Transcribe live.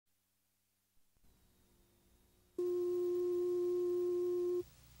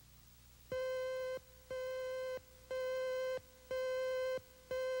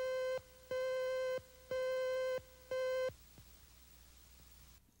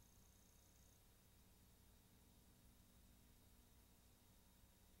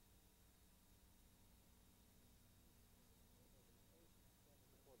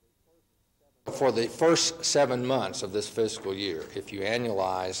For the first 7 months of this fiscal year, if you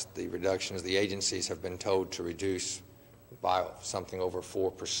annualize the reductions, the agencies have been told to reduce by something over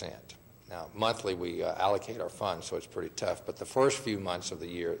 4%. Now, monthly we allocate our funds, so it's pretty tough, but the first few months of the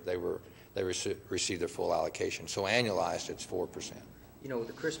year they received their full allocation. So annualized, it's 4%. You know,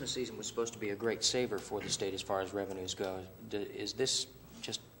 the Christmas season was supposed to be a great saver for the state as far as revenues go. Is this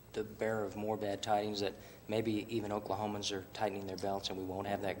just the bearer of more bad tidings that maybe even Oklahomans are tightening their belts and we won't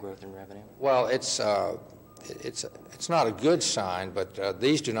have that growth in revenue? Well, it's not a good sign, but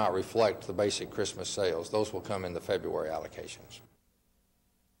these do not reflect the basic Christmas sales. Those will come in the February allocations.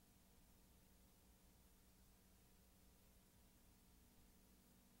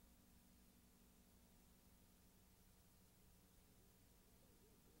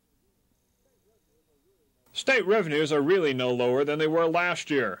 State revenues are really no lower than they were last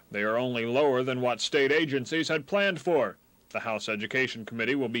year. They are only lower than what state agencies had planned for. The House Education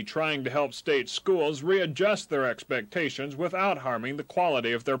Committee will be trying to help state schools readjust their expectations without harming the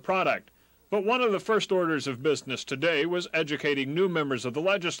quality of their product. But one of the first orders of business today was educating new members of the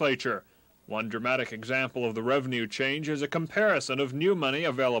legislature. One dramatic example of the revenue change is a comparison of new money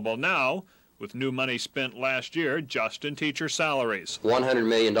available now with new money spent last year just in teacher salaries. $100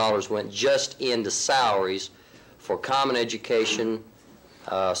 million went just into salaries for common education,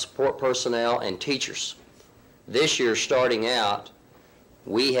 support personnel, and teachers. This year, starting out,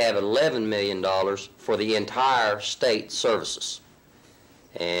 we have $11 million for the entire state services.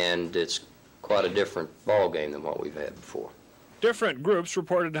 And it's quite a different ballgame than what we've had before. Different groups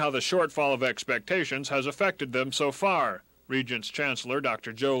reported how the shortfall of expectations has affected them so far. Regents Chancellor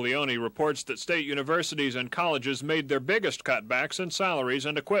Dr. Joe Leone reports that state universities and colleges made their biggest cutbacks in salaries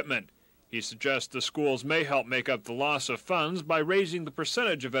and equipment. He suggests the schools may help make up the loss of funds by raising the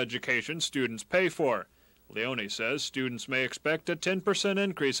percentage of education students pay for. Leone says students may expect a 10%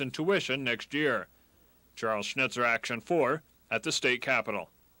 increase in tuition next year. Charles Schnitzer, Action 4, at the state capitol.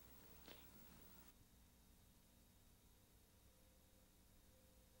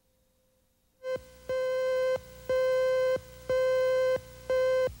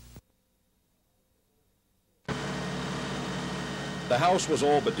 The house was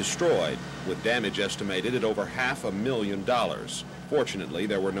all but destroyed, with damage estimated at over $500,000. Fortunately,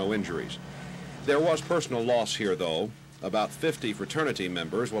 there were no injuries. There was personal loss here, though. About 50 fraternity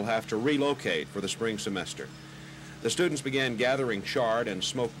members will have to relocate for the spring semester. The students began gathering charred and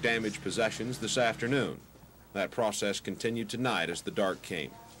smoke-damaged possessions this afternoon. That process continued tonight as the dark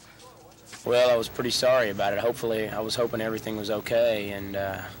came. Well, I was pretty sorry about it. I was hoping everything was okay, and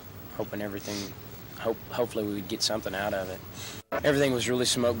hopefully we would get something out of it. Everything was really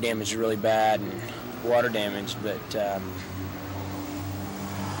smoke damaged, really bad, and water damaged, but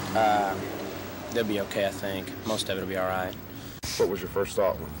they'll be okay, I think. Most of it will be all right. What was your first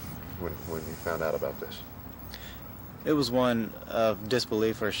thought when you found out about this? It was one of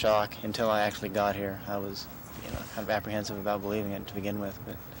disbelief or shock until I actually got here. I was, kind of apprehensive about believing it to begin with,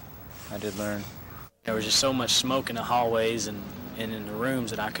 but I did learn. There was just so much smoke in the hallways and in the rooms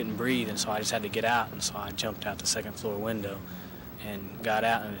that I couldn't breathe, and so I just had to get out, and so I jumped out the second floor window and got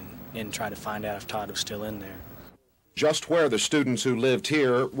out and tried to find out if Todd was still in there. Just where the students who lived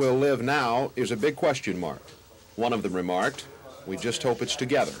here will live now is a big question mark. One of them remarked, "We just hope it's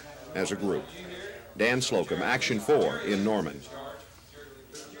together as a group." Dan Slocum, Action 4 in Norman.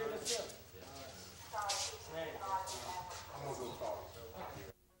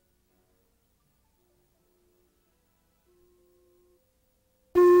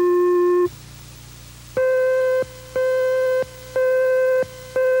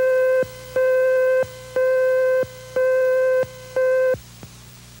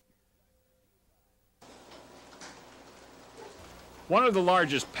 One of the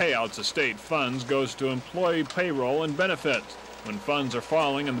largest payouts of state funds goes to employee payroll and benefits. When funds are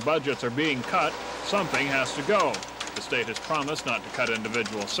falling and the budgets are being cut, something has to go. The state has promised not to cut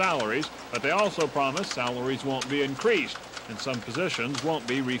individual salaries, but they also promise salaries won't be increased and some positions won't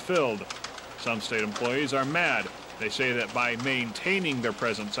be refilled. Some state employees are mad. They say that by maintaining their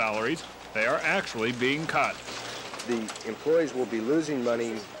present salaries, they are actually being cut. The employees will be losing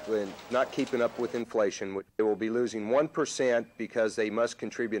money when not keeping up with inflation. They will be losing 1% because they must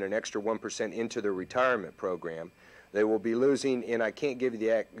contribute an extra 1% into their retirement program. They will be losing, and I can't give you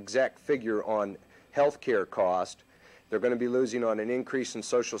the exact figure on health care cost. They're going to be losing on an increase in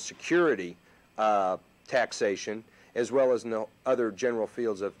Social Security taxation, as well as no other general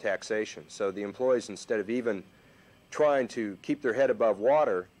fields of taxation. So the employees, instead of even trying to keep their head above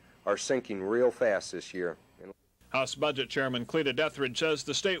water, are sinking real fast this year. House Budget Chairman Cleta Deathridge says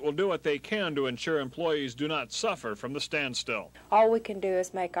the state will do what they can to ensure employees do not suffer from the standstill. All we can do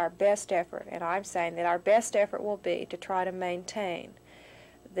is make our best effort, and I'm saying that our best effort will be to try to maintain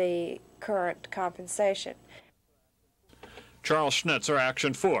the current compensation. Charles Schnitzer,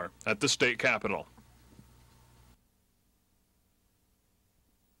 Action 4, at the state capitol.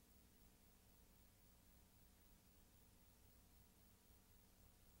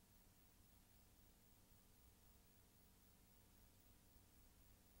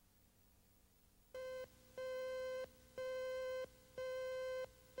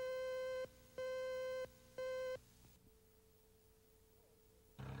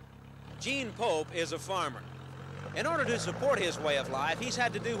 Gene Pope is a farmer. In order to support his way of life, he's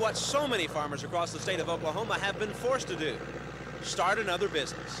had to do what so many farmers across the state of Oklahoma have been forced to do: start another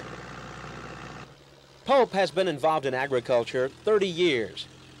business. Pope has been involved in agriculture 30 years.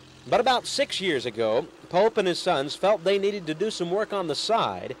 But about 6 years ago, Pope and his sons felt they needed to do some work on the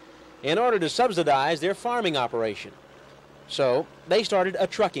side in order to subsidize their farming operation. So they started a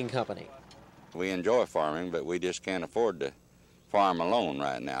trucking company. We enjoy farming, but we just can't afford to farm alone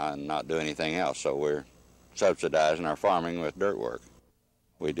right now and not do anything else, so we're subsidizing our farming with dirt work.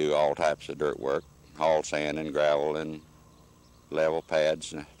 We do all types of dirt work, haul sand and gravel and level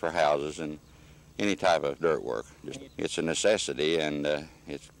pads for houses and any type of dirt work. It's a necessity, and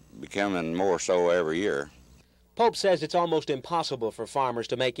it's becoming more so every year. Pope says it's almost impossible for farmers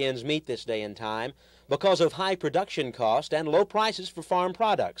to make ends meet this day and time because of high production cost and low prices for farm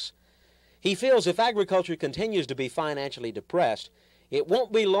products. He feels if agriculture continues to be financially depressed, it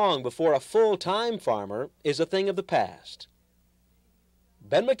won't be long before a full-time farmer is a thing of the past.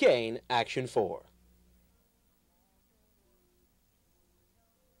 Ben McCain, Action 4.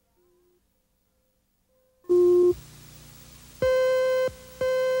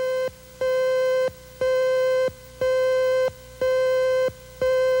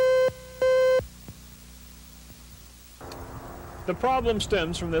 The problem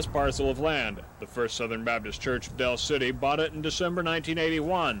stems from this parcel of land. The First Southern Baptist Church of Del City bought it in December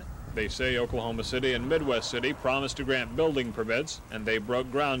 1981. They say Oklahoma City and Midwest City promised to grant building permits, and they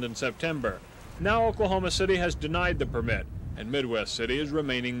broke ground in September. Now Oklahoma City has denied the permit, and Midwest City is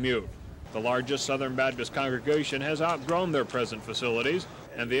remaining mute. The largest Southern Baptist congregation has outgrown their present facilities,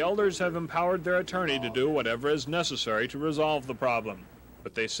 and the elders have empowered their attorney to do whatever is necessary to resolve the problem.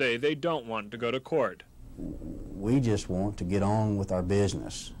 But they say they don't want to go to court. We just want to get on with our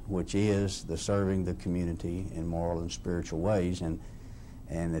business, which is serving the community in moral and spiritual ways. And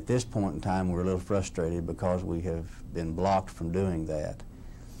at this point in time, we're a little frustrated because we have been blocked from doing that.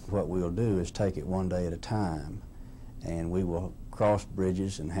 What we'll do is take it one day at a time, and we will cross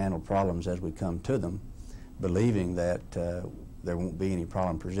bridges and handle problems as we come to them, believing that there won't be any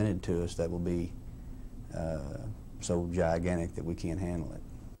problem presented to us that will be so gigantic that we can't handle it.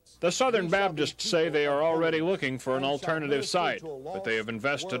 The Southern Baptists say they are already looking for an alternative site, but they have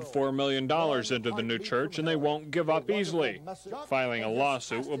invested $4 million into the new church and they won't give up easily. Filing a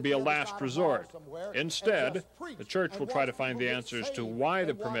lawsuit will be a last resort. Instead, the church will try to find the answers to why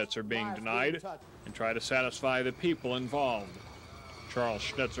the permits are being denied and try to satisfy the people involved. Charles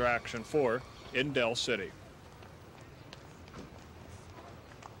Schnitzer, Action 4, in Del City.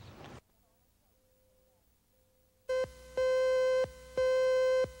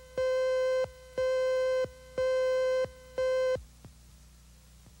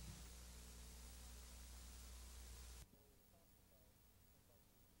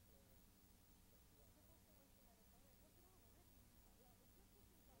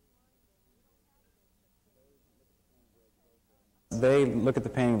 They look at the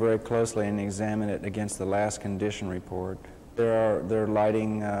painting very closely and examine it against the last condition report. There are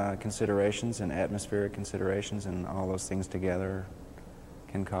lighting considerations and atmospheric considerations, and all those things together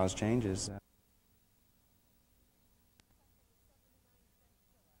can cause changes.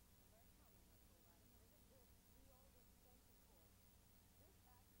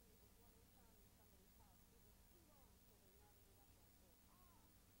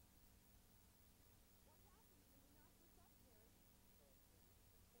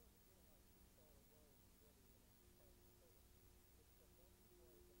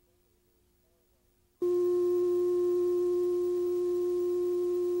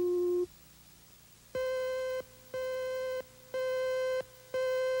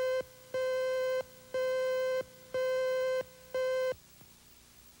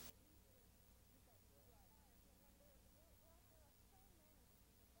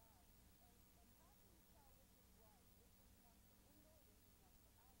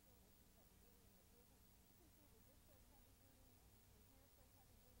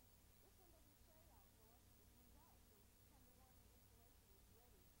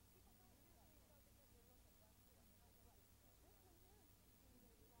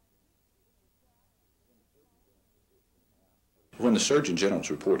 When the Surgeon General's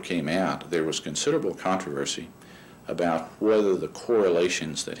report came out, there was considerable controversy about whether the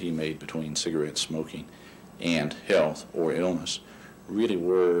correlations that he made between cigarette smoking and health or illness really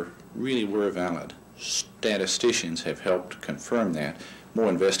were valid. Statisticians have helped confirm that. More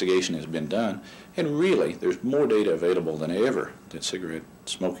investigation has been done, and really there's more data available than ever that cigarette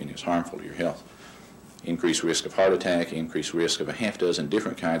smoking is harmful to your health. Increased risk of heart attack, increased risk of a half dozen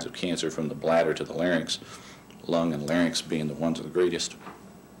different kinds of cancer from the bladder to the larynx, lung and larynx being the ones of the greatest.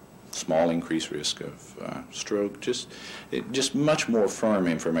 Small increased risk of stroke, just much more firm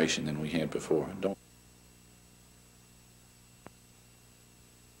information than we had before.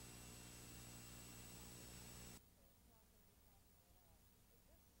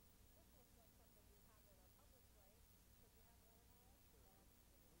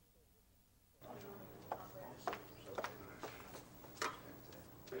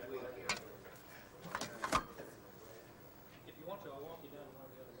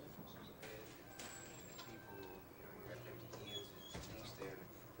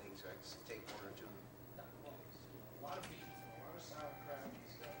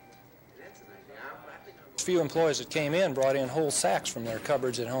 Few employees that came in brought in whole sacks from their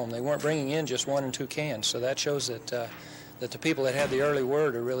cupboards at home. They weren't bringing in just 1 and 2 cans, so that shows that the people that had the early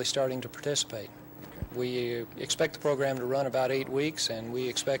word are really starting to participate. We expect the program to run about 8 weeks, and we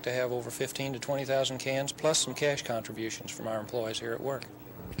expect to have over 15 to 20,000 cans, plus some cash contributions from our employees here at work.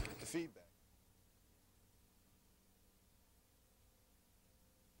 The feedback.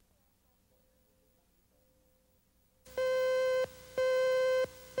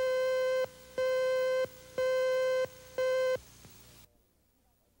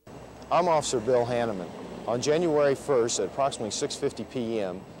 I'm Officer Bill Hanneman. On January 1st at approximately 6:50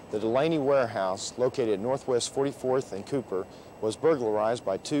 p.m., the Delaney warehouse, located at Northwest 44th and Cooper, was burglarized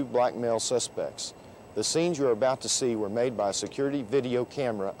by 2 black male suspects. The scenes you're about to see were made by a security video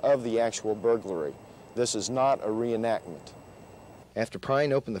camera of the actual burglary. This is not a reenactment. After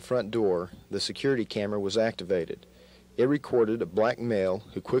prying open the front door, the security camera was activated. It recorded a black male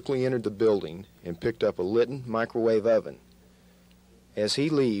who quickly entered the building and picked up a Litton microwave oven. As he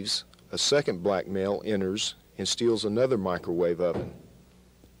leaves, a second black male enters and steals another microwave oven.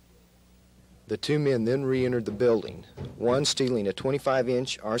 The 2 men then re-entered the building, one stealing a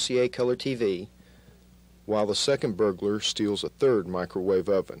 25-inch RCA color TV, while the second burglar steals a third microwave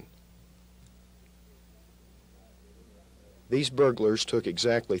oven. These burglars took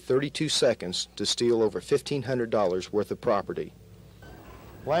exactly 32 seconds to steal over $1,500 worth of property.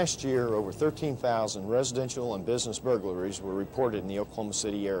 Last year, over 13,000 residential and business burglaries were reported in the Oklahoma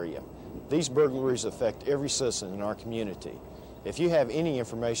City area. These burglaries affect every citizen in our community. If you have any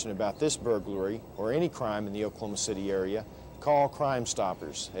information about this burglary or any crime in the Oklahoma City area, call Crime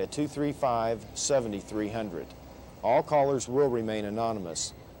Stoppers at 235-7300. All callers will remain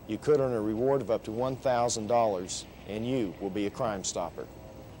anonymous. You could earn a reward of up to $1,000, and you will be a Crime Stopper.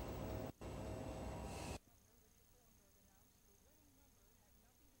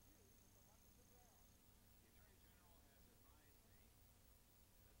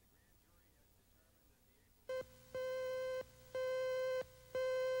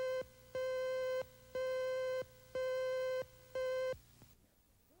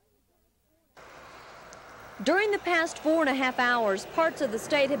 During the past 4.5 hours, parts of the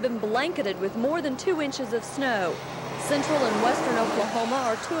state have been blanketed with more than 2 inches of snow. Central and western Oklahoma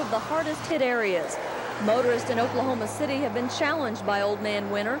are 2 of the hardest hit areas. Motorists in Oklahoma City have been challenged by Old Man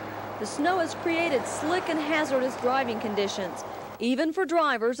Winter. The snow has created slick and hazardous driving conditions, even for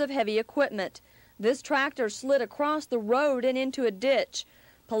drivers of heavy equipment. This tractor slid across the road and into a ditch.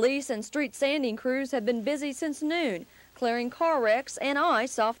 Police and street sanding crews have been busy since noon, clearing car wrecks and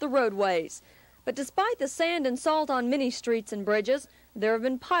ice off the roadways. But despite the sand and salt on many streets and bridges, there have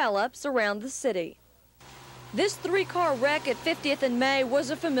been pileups around the city. This 3-car wreck at 50th and May was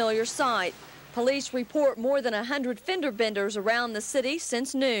a familiar sight. Police report more than 100 fender benders around the city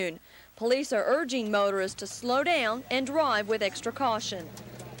since noon. Police are urging motorists to slow down and drive with extra caution.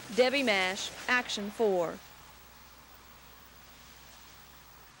 Debbie Mash, Action 4.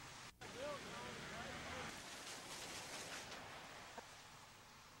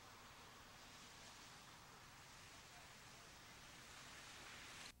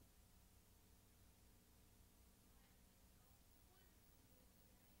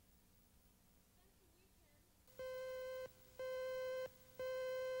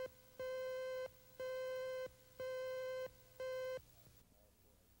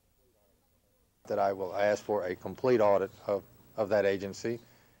 That I will ask for a complete audit of that agency.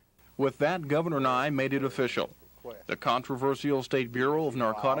 With that, Governor Nye made it official. The controversial State Bureau of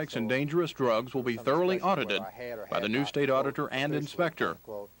Narcotics and Dangerous Drugs will be thoroughly audited by the new state auditor and inspector.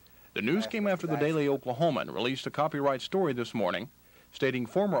 The news came after the Daily Oklahoman released a copyright story this morning stating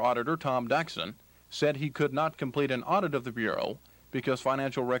former auditor Tom Daxon said he could not complete an audit of the Bureau because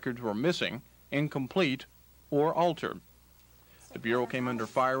financial records were missing, incomplete, or altered. The Bureau came under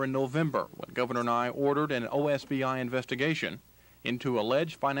fire in November when Governor Nye ordered an OSBI investigation into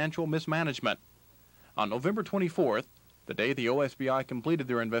alleged financial mismanagement. On November 24th, the day the OSBI completed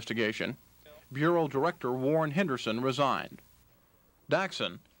their investigation, Bureau Director Warren Henderson resigned.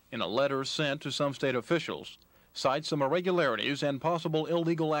 Daxon, in a letter sent to some state officials, cites some irregularities and possible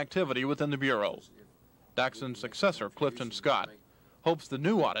illegal activity within the Bureau. Daxon's successor, Clifton Scott, hopes the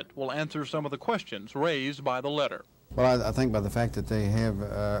new audit will answer some of the questions raised by the letter. Well, I think by the fact that they have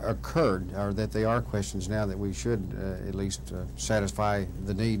occurred, or that they are questions now, that we should at least satisfy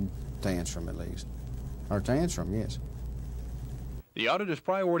the need to answer them at least. Or to answer them, yes. The audit is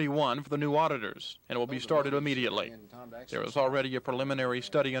priority one for the new auditors and will be started immediately. There is already a preliminary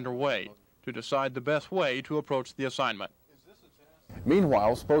study underway to decide the best way to approach the assignment.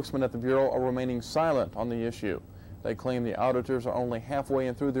 Meanwhile, spokesmen at the Bureau are remaining silent on the issue. They claim the auditors are only halfway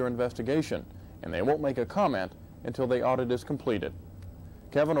in through their investigation, and they won't make a comment until the audit is completed.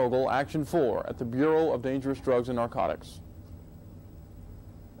 Kevin Ogle, Action 4 at the Bureau of Dangerous Drugs and Narcotics.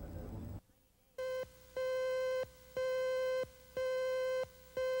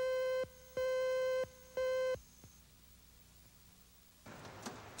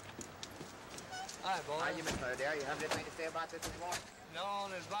 Hi, boy. How you, Mr. Odell? You have anything to say about this morning? No,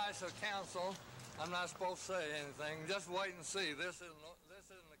 on advice of counsel, I'm not supposed to say anything. Just wait and see. This isn't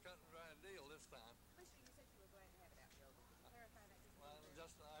a cut and dry deal this time. You said you were glad to have it out, Joe. Clarify that. Well,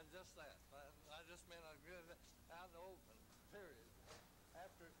 just that. I just meant I'd get it out in the open, period.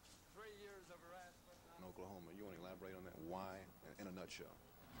 After 3 years of harassment. In Oklahoma, you want to elaborate on that? Why, in a nutshell?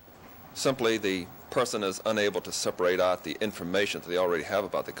 Simply, the person is unable to separate out the information that they already have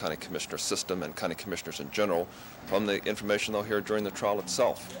about the county commissioner system and county commissioners in general from the information they'll hear during the trial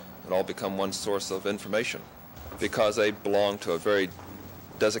itself. It all become one source of information because they belong to a very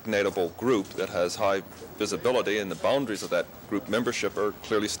designatable group that has high visibility, and the boundaries of that group membership are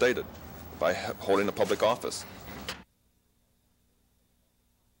clearly stated by holding a public office.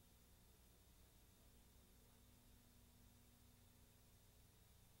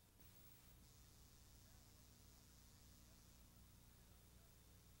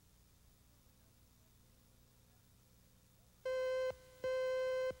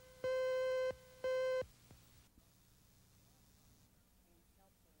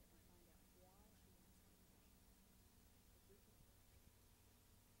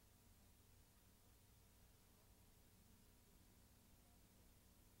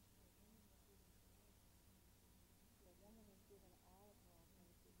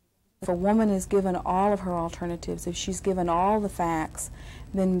 If a woman is given all of her alternatives, if she's given all the facts,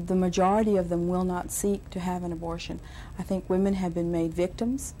 then the majority of them will not seek to have an abortion. I think women have been made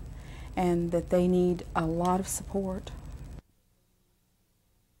victims and that they need a lot of support.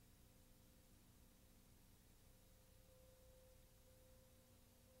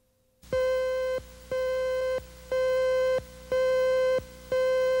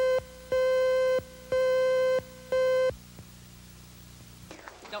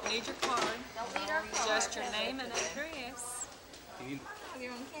 Don't need your card. Don't need our card. Just your name and address.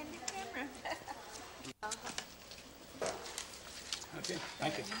 You're on candid camera. Okay,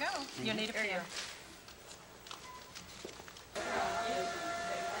 thank you. There you go. You'll need a pen.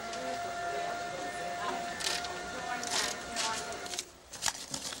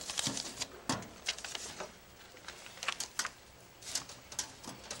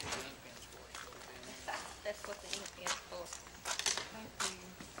 That's what the ink pen's for. Thank you.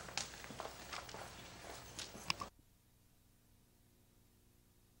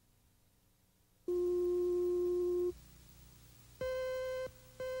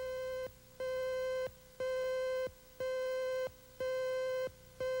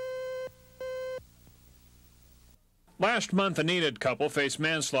 Last month, a Enid couple faced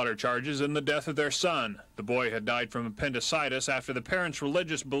manslaughter charges in the death of their son. The boy had died from appendicitis after the parents'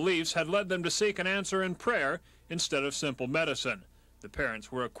 religious beliefs had led them to seek an answer in prayer instead of simple medicine. The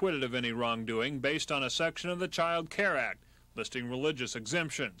parents were acquitted of any wrongdoing based on a section of the Child Care Act listing religious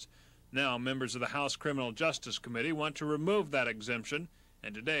exemptions. Now, members of the House Criminal Justice Committee want to remove that exemption,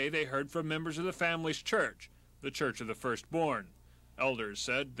 and today they heard from members of the family's church, the Church of the Firstborn. Elders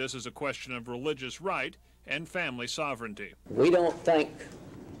said this is a question of religious right and family sovereignty. We don't think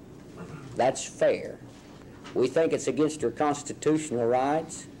that's fair. We think it's against her constitutional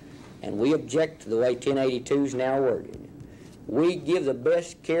rights, and we object to the way 1082 is now worded. We give the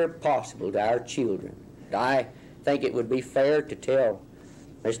best care possible to our children. I think it would be fair to tell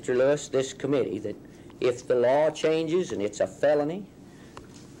Mr. Lewis, this committee, that if the law changes and it's a felony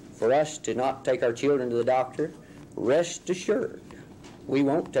for us to not take our children to the doctor, rest assured we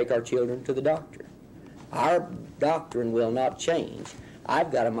won't take our children to the doctor. Our doctrine will not change.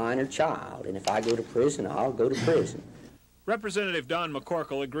 I've got a minor child, and if I go to prison, I'll go to prison. Representative Don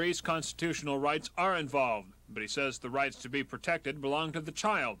McCorkle agrees constitutional rights are involved, but he says the rights to be protected belong to the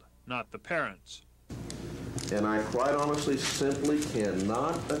child, not the parents. And I quite honestly simply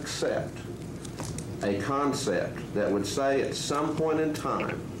cannot accept a concept that would say at some point in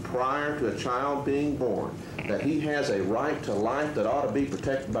time, prior to a child being born, that he has a right to life that ought to be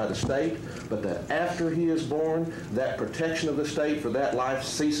protected by the state, but that after he is born, that protection of the state for that life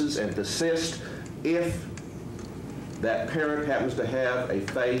ceases and desists if that parent happens to have a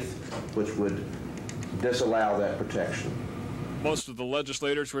faith which would disallow that protection. Most of the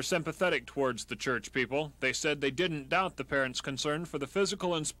legislators were sympathetic towards the church people. They said they didn't doubt the parents' concern for the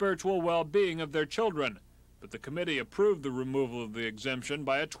physical and spiritual well-being of their children, but the committee approved the removal of the exemption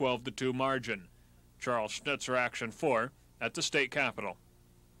by a 12-2 margin. Charles Schnitzer, Action 4, at the state capitol.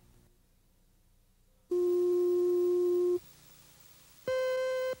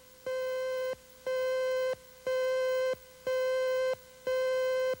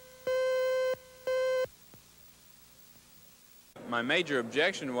 My major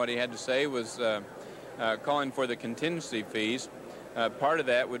objection to what he had to say was calling for the contingency fees. Part of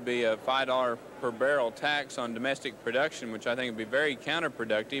that would be a $5 per barrel tax on domestic production, which I think would be very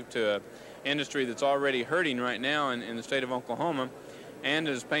counterproductive to an industry that's already hurting right now in the state of Oklahoma and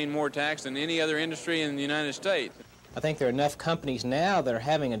is paying more tax than any other industry in the United States. I think there are enough companies now that are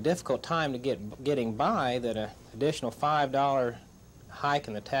having a difficult time to getting by that an additional $5 hike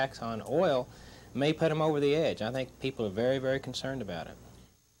in the tax on oil may put them over the edge. I think people are very, very concerned about it.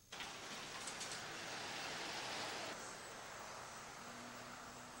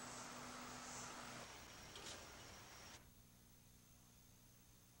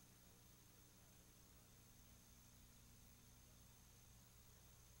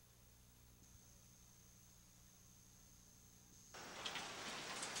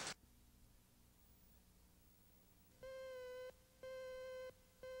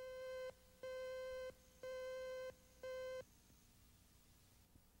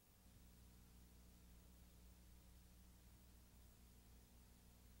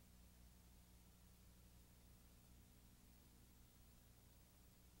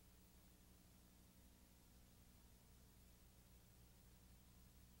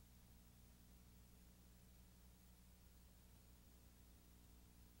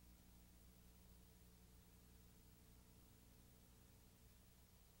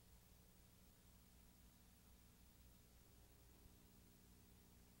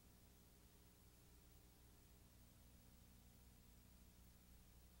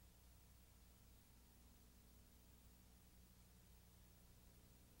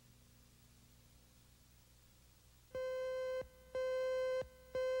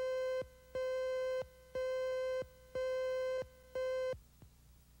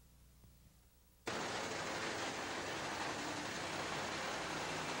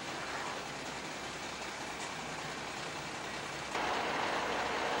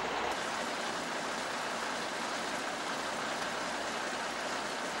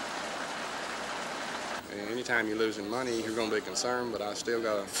 Anytime you're losing money, you're going to be concerned, but I still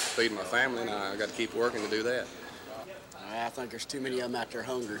got to feed my family, and I got to keep working to do that. I think there's too many of them out there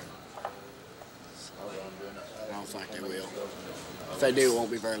hungry. I don't think they will. If they do, it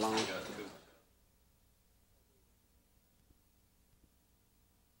won't be very long.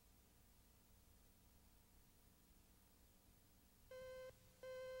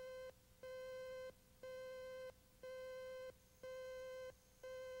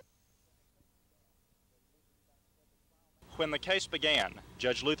 When the case began,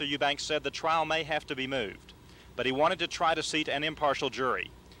 Judge Luther Eubanks said the trial may have to be moved, but he wanted to try to seat an impartial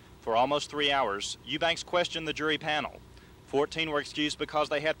jury. For almost 3 hours, Eubanks questioned the jury panel. 14 were excused because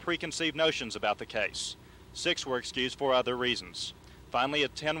they had preconceived notions about the case. 6 were excused for other reasons. Finally, a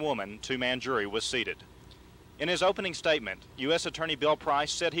 10-woman, 2-man jury was seated. In his opening statement, U.S. Attorney Bill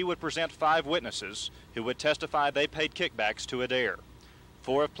Price said he would present 5 witnesses who would testify they paid kickbacks to Adair.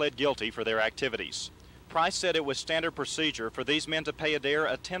 4 have pled guilty for their activities. Price said it was standard procedure for these men to pay Adair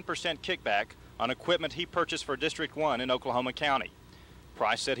a 10% kickback on equipment he purchased for District 1 in Oklahoma County.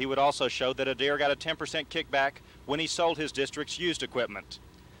 Price said he would also show that Adair got a 10% kickback when he sold his district's used equipment.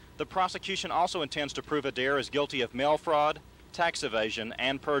 The prosecution also intends to prove Adair is guilty of mail fraud, tax evasion,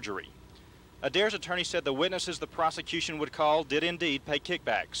 and perjury. Adair's attorney said the witnesses the prosecution would call did indeed pay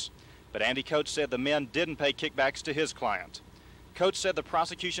kickbacks, but Andy Coates said the men didn't pay kickbacks to his client. Coates said the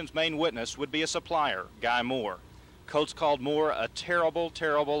prosecution's main witness would be a supplier, Guy Moore. Coates called Moore a terrible,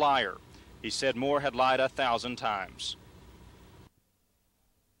 terrible liar. He said Moore had lied 1,000 times.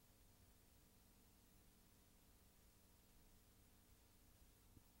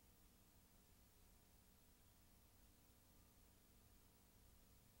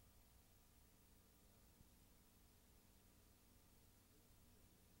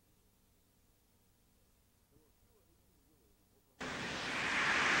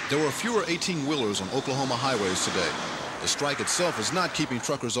 There were fewer 18-wheelers on Oklahoma highways today. The strike itself is not keeping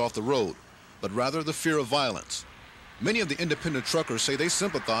truckers off the road, but rather the fear of violence. Many of the independent truckers say they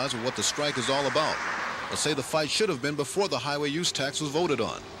sympathize with what the strike is all about, but say the fight should have been before the highway use tax was voted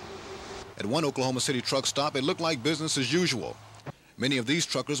on. At one Oklahoma City truck stop, it looked like business as usual. Many of these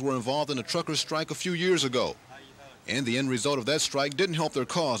truckers were involved in a truckers' strike a few years ago, and the end result of that strike didn't help their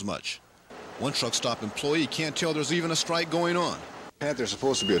cause much. One truck stop employee can't tell there's even a strike going on. There's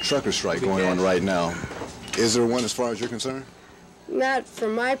supposed to be a trucker strike going on right now. Is there one as far as you're concerned? Not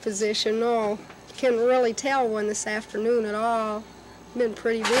from my position, no. Can't really tell one this afternoon at all. Been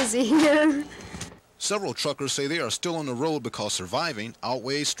pretty busy here. Several truckers say they are still on the road because surviving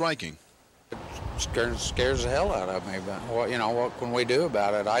outweighs striking. It scares the hell out of me, but what can we do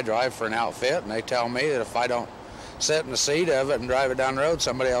about it? I drive for an outfit, and they tell me that if I don't sit in the seat of it and drive it down the road,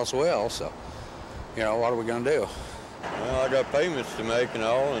 somebody else will. So, what are we going to do? Well, I got payments to make and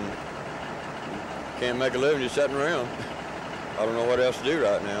all, and can't make a living just sitting around. I don't know what else to do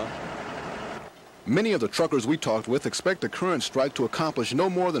right now. Many of the truckers we talked with expect the current strike to accomplish no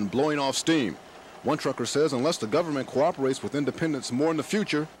more than blowing off steam. One trucker says unless the government cooperates with independents more in the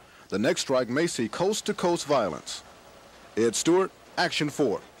future, the next strike may see coast-to-coast violence. Ed Stewart, Action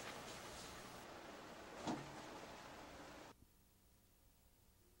 4.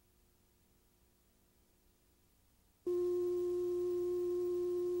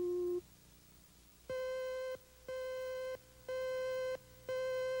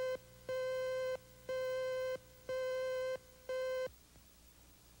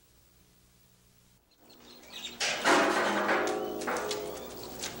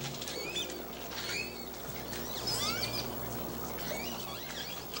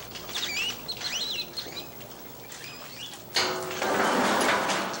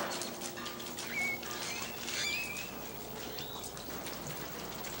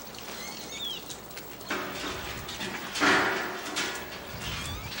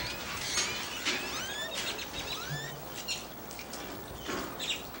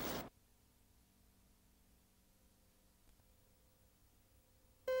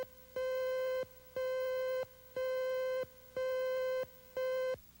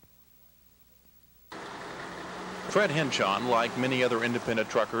 Fred Hinchon, like many other independent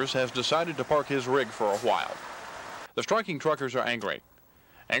truckers, has decided to park his rig for a while. The striking truckers are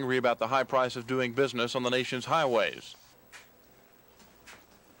angry about the high price of doing business on the nation's highways.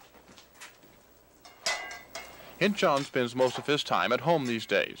 Hinchon spends most of his time at home these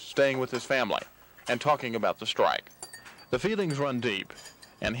days, staying with his family and talking about the strike. The feelings run deep,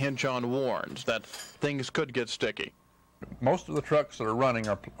 and Hinchon warns that things could get sticky. Most of the trucks that are running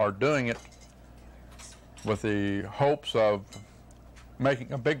are doing it with the hopes of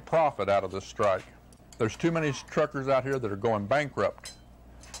making a big profit out of this strike. There's too many truckers out here that are going bankrupt,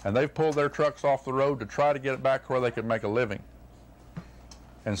 and they've pulled their trucks off the road to try to get it back where they can make a living.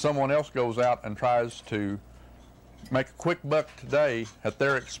 And someone else goes out and tries to make a quick buck today at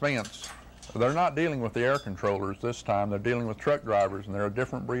their expense. They're not dealing with the air controllers this time, they're dealing with truck drivers, and they're a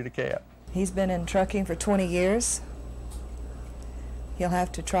different breed of cat. He's been in trucking for 20 years. He'll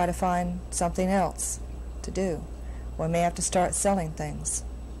have to try to find something else to do. We may have to start selling things.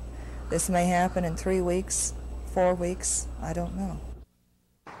 This may happen in 3 weeks, 4 weeks, I don't know.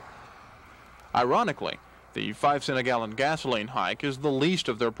 Ironically, the 5-cent a gallon gasoline hike is the least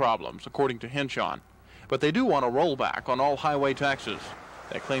of their problems, according to Hinchon. But they do want a rollback on all highway taxes.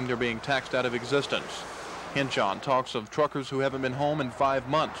 They claim they're being taxed out of existence. Hinchon talks of truckers who haven't been home in 5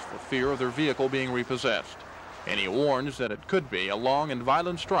 months for fear of their vehicle being repossessed. And he warns that it could be a long and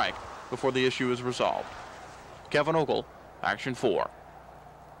violent strike before the issue is resolved. Kevin Ogle, Action 4.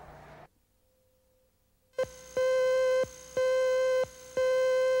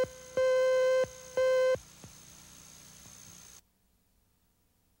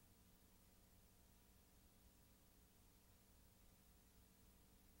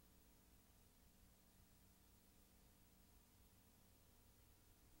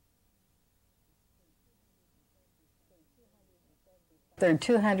 There are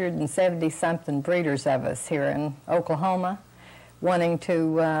 270-something breeders of us here in Oklahoma wanting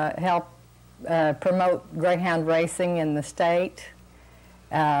to help promote greyhound racing in the state.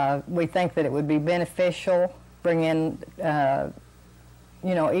 We think that it would be beneficial, bring in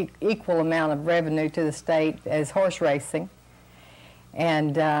equal amount of revenue to the state as horse racing.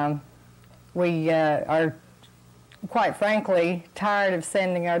 And we are, quite frankly, tired of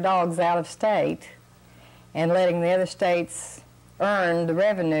sending our dogs out of state and letting the other states earn the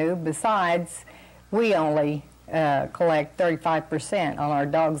revenue. Besides, we only collect 35% on our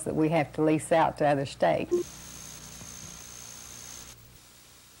dogs that we have to lease out to other states.